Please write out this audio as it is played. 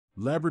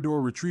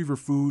Labrador Retriever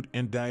Food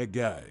and Diet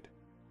Guide.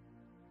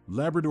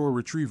 Labrador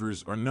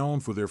Retrievers are known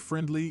for their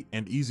friendly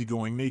and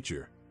easygoing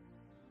nature.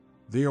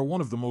 They are one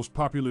of the most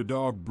popular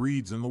dog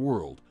breeds in the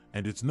world,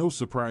 and it's no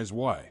surprise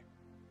why.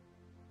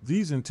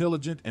 These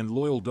intelligent and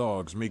loyal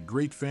dogs make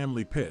great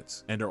family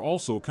pets and are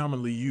also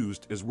commonly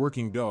used as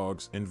working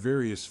dogs in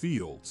various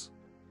fields.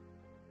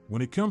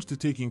 When it comes to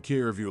taking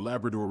care of your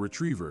Labrador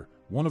Retriever,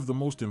 one of the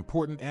most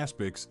important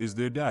aspects is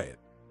their diet.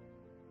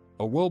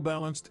 A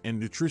well-balanced and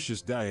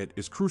nutritious diet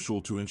is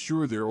crucial to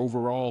ensure their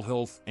overall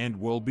health and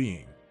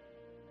well-being.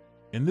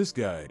 In this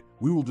guide,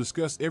 we will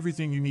discuss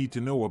everything you need to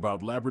know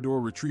about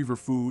Labrador Retriever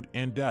food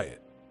and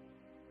diet.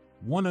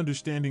 1.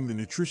 Understanding the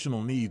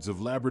nutritional needs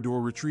of Labrador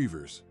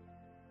Retrievers.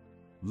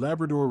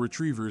 Labrador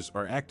Retrievers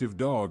are active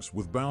dogs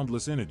with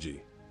boundless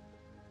energy.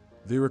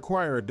 They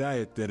require a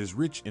diet that is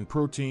rich in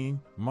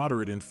protein,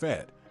 moderate in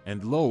fat,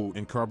 and low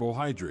in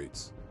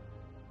carbohydrates.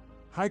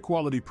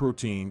 High-quality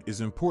protein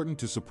is important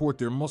to support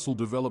their muscle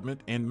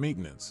development and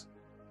maintenance.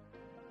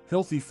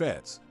 Healthy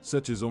fats,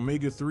 such as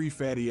omega-3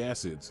 fatty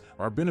acids,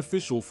 are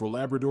beneficial for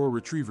Labrador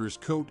Retrievers'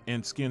 coat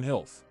and skin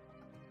health.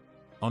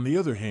 On the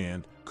other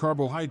hand,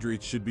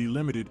 carbohydrates should be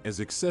limited as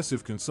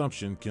excessive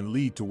consumption can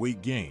lead to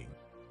weight gain.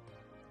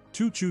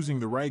 2. Choosing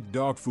the right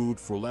dog food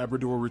for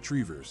Labrador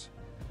Retrievers.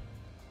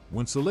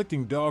 When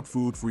selecting dog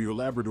food for your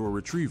Labrador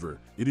Retriever,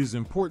 it is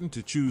important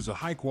to choose a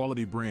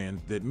high-quality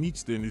brand that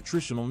meets their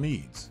nutritional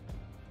needs.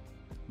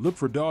 Look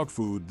for dog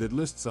food that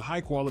lists a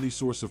high-quality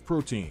source of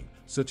protein,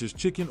 such as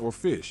chicken or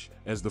fish,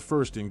 as the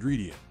first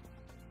ingredient.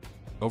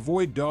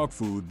 Avoid dog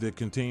food that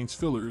contains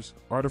fillers,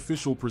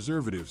 artificial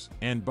preservatives,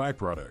 and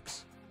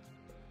byproducts.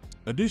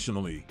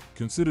 Additionally,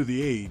 consider the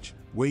age,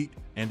 weight,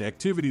 and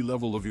activity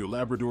level of your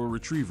Labrador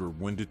Retriever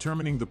when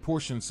determining the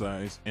portion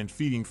size and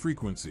feeding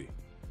frequency.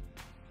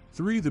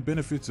 3. The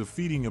benefits of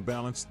feeding a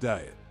balanced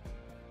diet.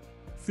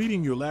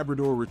 Feeding your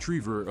Labrador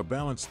Retriever a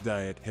balanced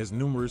diet has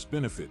numerous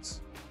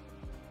benefits.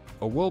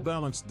 A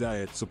well-balanced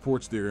diet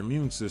supports their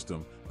immune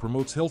system,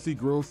 promotes healthy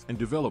growth and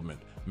development,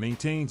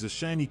 maintains a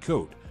shiny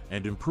coat,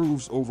 and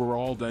improves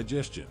overall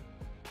digestion.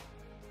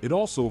 It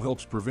also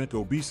helps prevent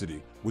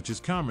obesity, which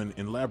is common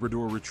in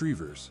Labrador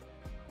Retrievers.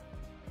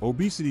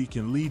 Obesity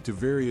can lead to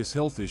various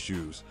health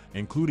issues,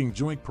 including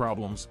joint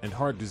problems and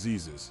heart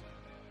diseases.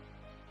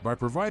 By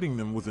providing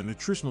them with a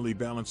nutritionally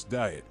balanced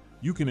diet,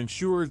 you can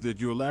ensure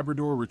that your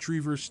Labrador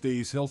Retriever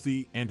stays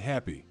healthy and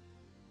happy.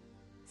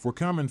 4.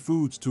 Common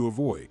foods to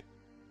avoid.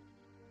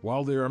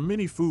 While there are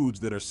many foods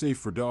that are safe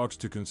for dogs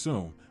to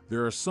consume,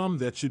 there are some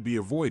that should be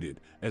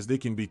avoided as they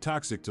can be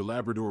toxic to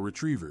Labrador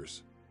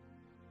Retrievers.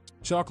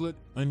 Chocolate,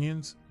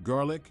 onions,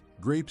 garlic,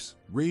 grapes,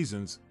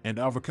 raisins, and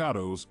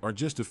avocados are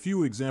just a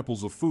few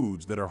examples of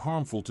foods that are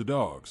harmful to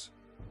dogs.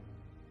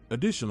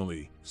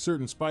 Additionally,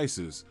 certain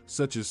spices,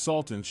 such as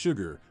salt and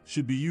sugar,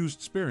 should be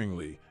used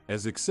sparingly,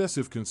 as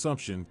excessive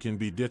consumption can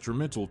be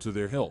detrimental to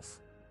their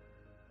health.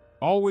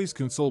 Always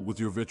consult with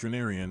your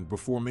veterinarian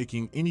before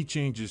making any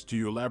changes to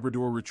your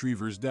Labrador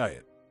Retriever's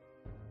diet.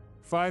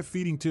 5.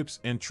 Feeding tips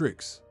and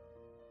tricks.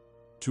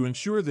 To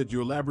ensure that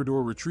your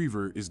Labrador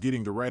Retriever is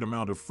getting the right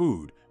amount of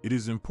food, it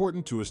is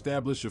important to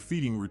establish a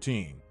feeding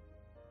routine.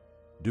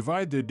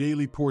 Divide their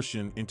daily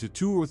portion into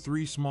 2 or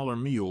 3 smaller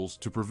meals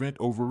to prevent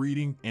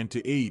overeating and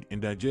to aid in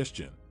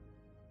digestion.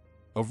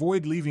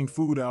 Avoid leaving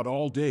food out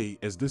all day,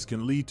 as this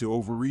can lead to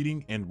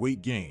overeating and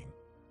weight gain.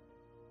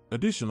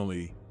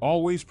 Additionally,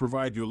 always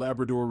provide your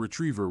Labrador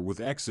Retriever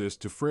with access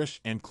to fresh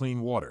and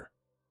clean water.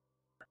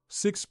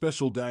 6.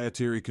 Special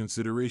dietary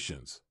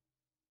considerations.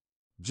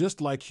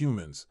 Just like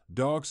humans,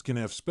 dogs can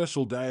have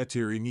special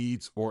dietary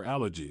needs or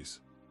allergies.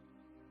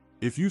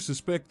 If you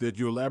suspect that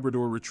your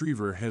Labrador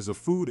Retriever has a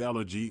food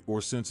allergy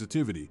or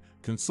sensitivity,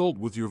 consult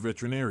with your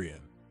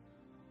veterinarian.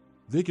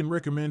 They can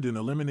recommend an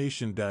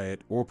elimination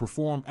diet or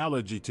perform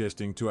allergy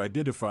testing to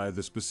identify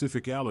the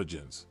specific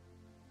allergens.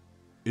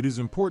 It is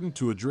important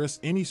to address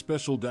any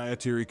special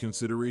dietary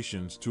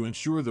considerations to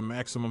ensure the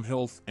maximum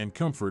health and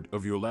comfort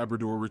of your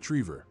Labrador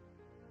Retriever.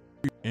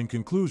 In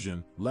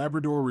conclusion,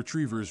 Labrador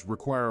Retrievers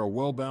require a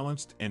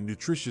well-balanced and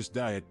nutritious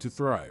diet to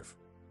thrive.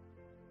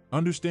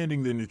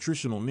 Understanding their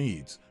nutritional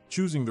needs,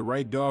 choosing the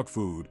right dog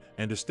food,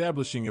 and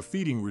establishing a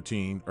feeding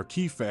routine are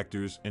key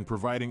factors in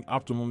providing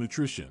optimal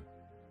nutrition.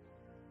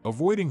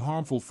 Avoiding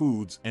harmful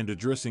foods and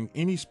addressing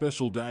any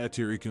special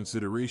dietary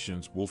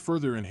considerations will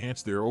further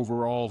enhance their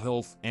overall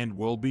health and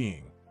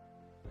well-being.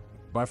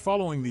 By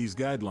following these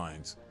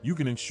guidelines, you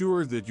can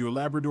ensure that your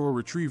Labrador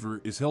Retriever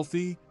is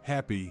healthy,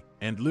 happy,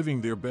 and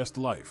living their best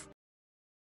life.